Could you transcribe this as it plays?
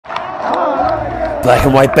Black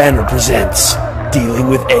and White Banner presents Dealing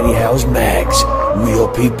with HOWE'S MAGS. Real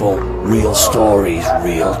people, real stories,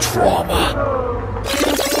 real trauma.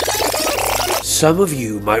 Some of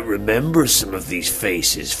you might remember some of these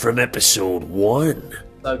faces from episode 1.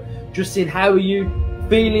 So, Justin, how are you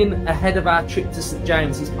feeling ahead of our trip to St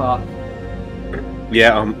James's Park?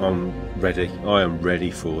 Yeah, I'm ready. I am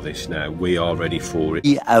ready for this now. We are ready for it.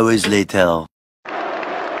 3 hours later.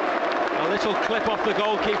 A little clip off the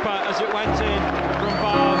goalkeeper as it went in from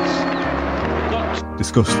Barnes.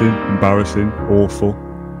 Disgusting, embarrassing, awful.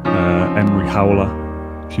 Emery howler,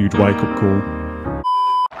 huge wake-up call.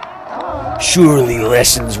 Surely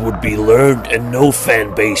lessons would be learned and no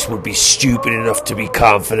fan base would be stupid enough to be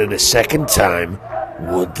confident a second time,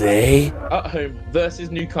 would they? At home versus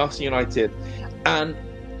Newcastle United, and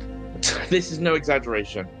this is no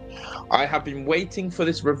exaggeration, I have been waiting for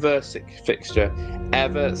this reverse fixture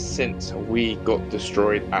ever since we got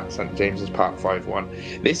destroyed at St James's Park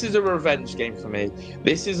 5-1. This is a revenge game for me.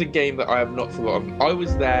 This is a game that I have not forgotten. I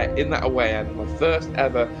was there in that away end, my first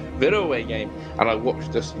ever Villa away game, and I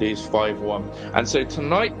watched us lose 5-1. And so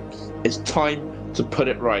tonight is time to put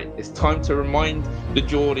it right. It's time to remind the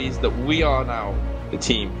Geordies that we are now the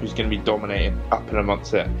team who's going to be dominating up in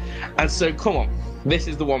amongst it. And so come on, this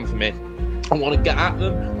is the one for me. I want to get at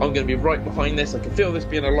them. I'm going to be right behind this. I can feel this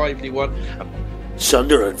being a lively one.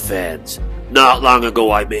 Sunderland fans, not long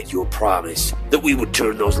ago I made you a promise that we would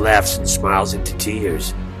turn those laughs and smiles into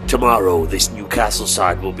tears. Tomorrow, this Newcastle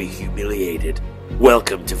side will be humiliated.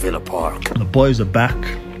 Welcome to Villa Park. The boys are back.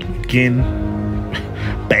 Ginn,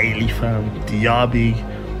 Bailey fam, Diaby,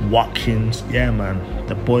 Watkins. Yeah, man.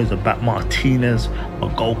 The boys are back. Martinez,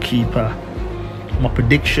 my goalkeeper. My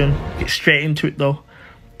prediction, get straight into it though.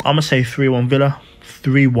 I'm going to say 3-1 Villa.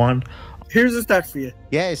 3-1. Here's a stat for you.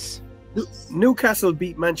 Yes. Newcastle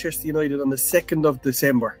beat Manchester United on the 2nd of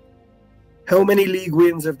December. How many league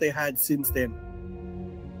wins have they had since then?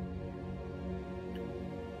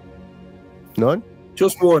 None?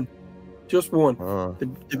 Just one. Just one. Oh.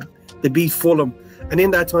 They beat Fulham. And in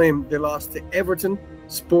that time, they lost to Everton,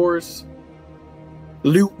 Spurs,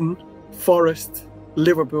 Luton, Forest,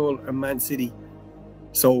 Liverpool and Man City.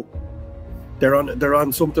 So they're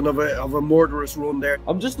on something of a murderous run there.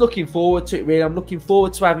 I'm just looking forward to it, really. I'm looking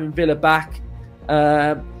forward to having Villa back.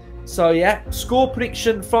 So yeah, score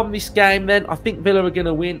prediction from this game then. I think Villa are going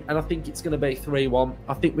to win, and I think it's going to be 3-1.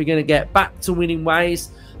 I think we're going to get back to winning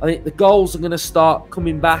ways. I think the goals are going to start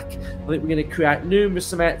coming back. I think we're going to create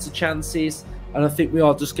numerous amounts of chances, and I think we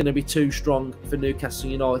are just going to be too strong for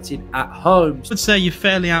Newcastle United at home. I would say you're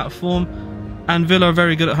fairly out of form, and Villa are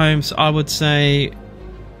very good at home, so I would say,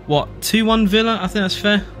 what, 2-1 Villa? I think that's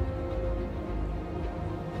fair.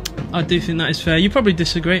 I do think that is fair. You probably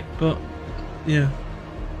disagree, but yeah.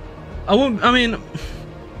 I mean,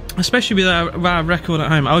 especially with our record at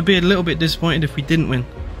home, I would be a little bit disappointed if we didn't win.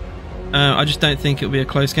 I just don't think it'll be a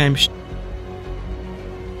close game.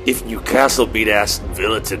 If Newcastle beat Aston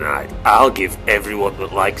Villa tonight, I'll give everyone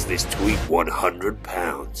that likes this tweet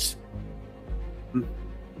 £100.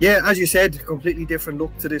 Yeah, as you said, completely different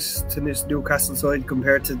look to this Newcastle side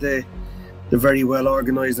compared to the very well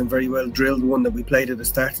organised and very well drilled one that we played at the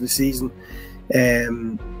start of the season,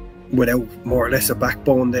 without more or less a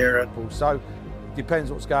backbone there. So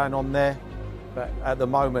depends what's going on there, but at the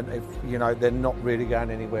moment, if you know, they're not really going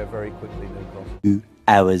anywhere very quickly. Newcastle. 2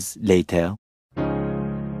 hours later.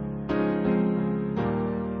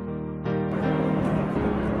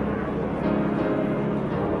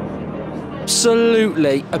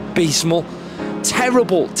 Absolutely abysmal.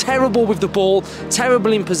 Terrible with the ball,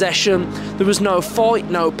 terrible in possession. There was no fight,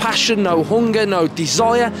 no passion, no hunger, no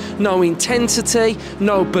desire, no intensity,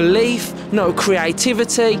 no belief, no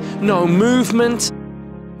creativity, no movement.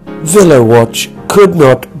 Villa Watch could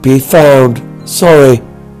not be found. Sorry.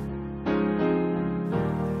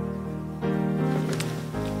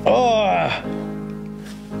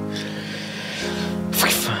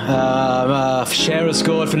 Shearer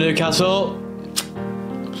scored for Newcastle.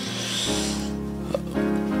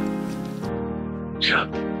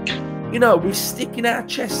 You know, we're sticking our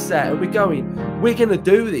chests out and we're going, we're going to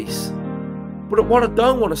do this. But what I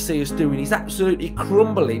don't want to see us doing is absolutely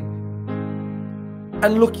crumbling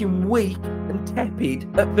and looking weak and tepid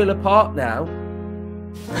at Villa Park now.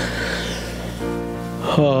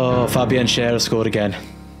 Oh, Fabian Shearer scored again.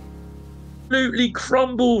 Absolutely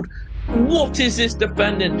crumbled. What is this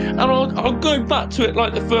defending? And I'll go back to it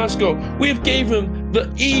like the first goal. We've gave them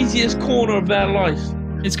the easiest corner of their life.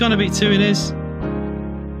 It's going to be 2, it is.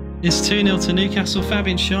 It's 2-0 to Newcastle.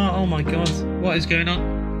 Fabian Schär, oh my god, what is going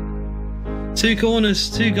on? 2 corners,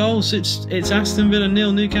 2 goals. It's Aston Villa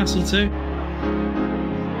 0, Newcastle 2.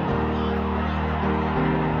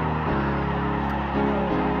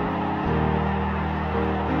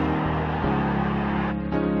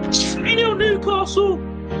 Newcastle?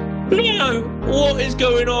 No! What is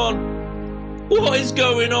going on? What is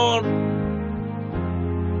going on?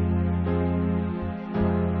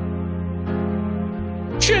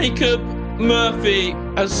 Jacob Murphy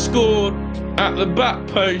has scored at the back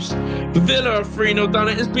post. Villa are 3-0 down.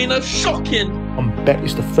 It has been a shocking. I bet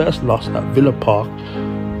it's the first loss at Villa Park.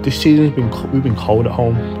 This season we've been cold at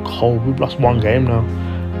home. Cold. We've lost one game now.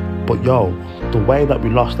 But yo, the way that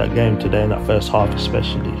we lost that game today in that first half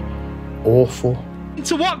especially, awful.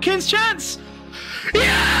 Into Watkins' chance!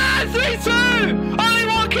 Yeah! 3-2! Ollie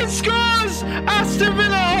Watkins scores! Aston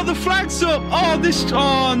Villa, oh, the flag's up! Oh, this...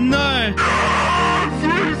 Oh, no!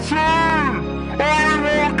 3-2! Ollie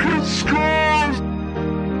Watkins scores!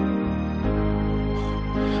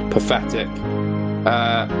 Pathetic.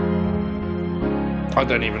 I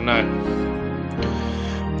don't even know.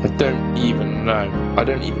 I don't even know. I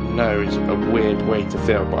don't even know is a weird way to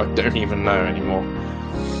feel, but I don't even know anymore.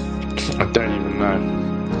 I don't even know.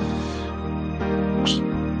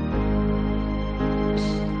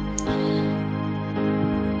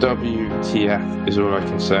 WTF is all I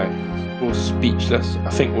can say. We're all speechless. I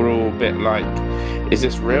think we're all a bit like, is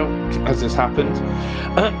this real? Has this happened?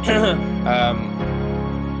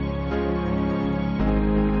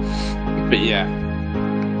 But yeah.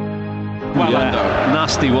 Well,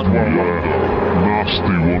 nasty one. Nasty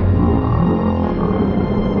one.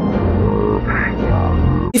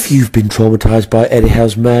 If you've been traumatised by Eddie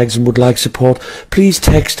Howe's Mags and would like support, please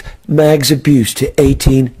text Mags Abuse to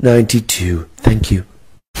 1892. Thank you.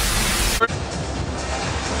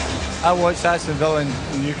 I watched Aston Villa in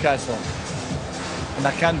Newcastle, and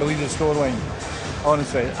I can't believe the scoreline.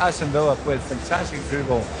 Honestly, Aston Villa played fantastic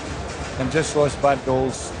football and just lost bad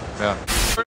goals. Yeah.